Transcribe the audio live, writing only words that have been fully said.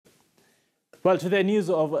Well, to the news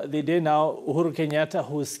of the day now, Uhuru Kenyatta,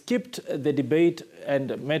 who skipped the debate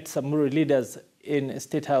and met Samburu leaders in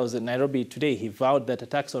State House in Nairobi today, he vowed that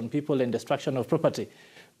attacks on people and destruction of property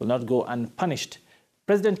will not go unpunished.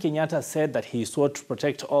 President Kenyatta said that he swore to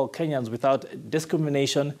protect all Kenyans without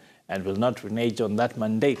discrimination and will not renege on that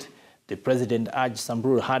mandate. The president urged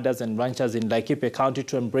Samburu herders and ranchers in Laikipia County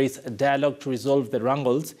to embrace a dialogue to resolve the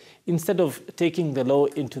wrangles instead of taking the law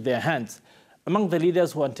into their hands. Among the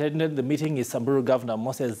leaders who attended the meeting is Samburu Governor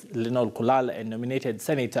Moses Lenol Kulal and nominated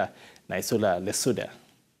Senator Naisula Lesuda.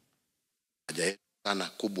 Haja yetu sana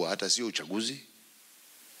kubwa hata sio uchaguzi.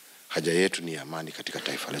 Haja yetu ni amani katika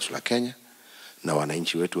taifa letu la Kenya na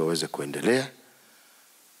wananchi wetu waweze kuendelea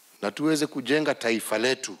na tuweze kujenga taifa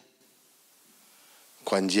letu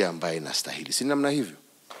kwa njia ambayo inastahili. Si namna hivyo?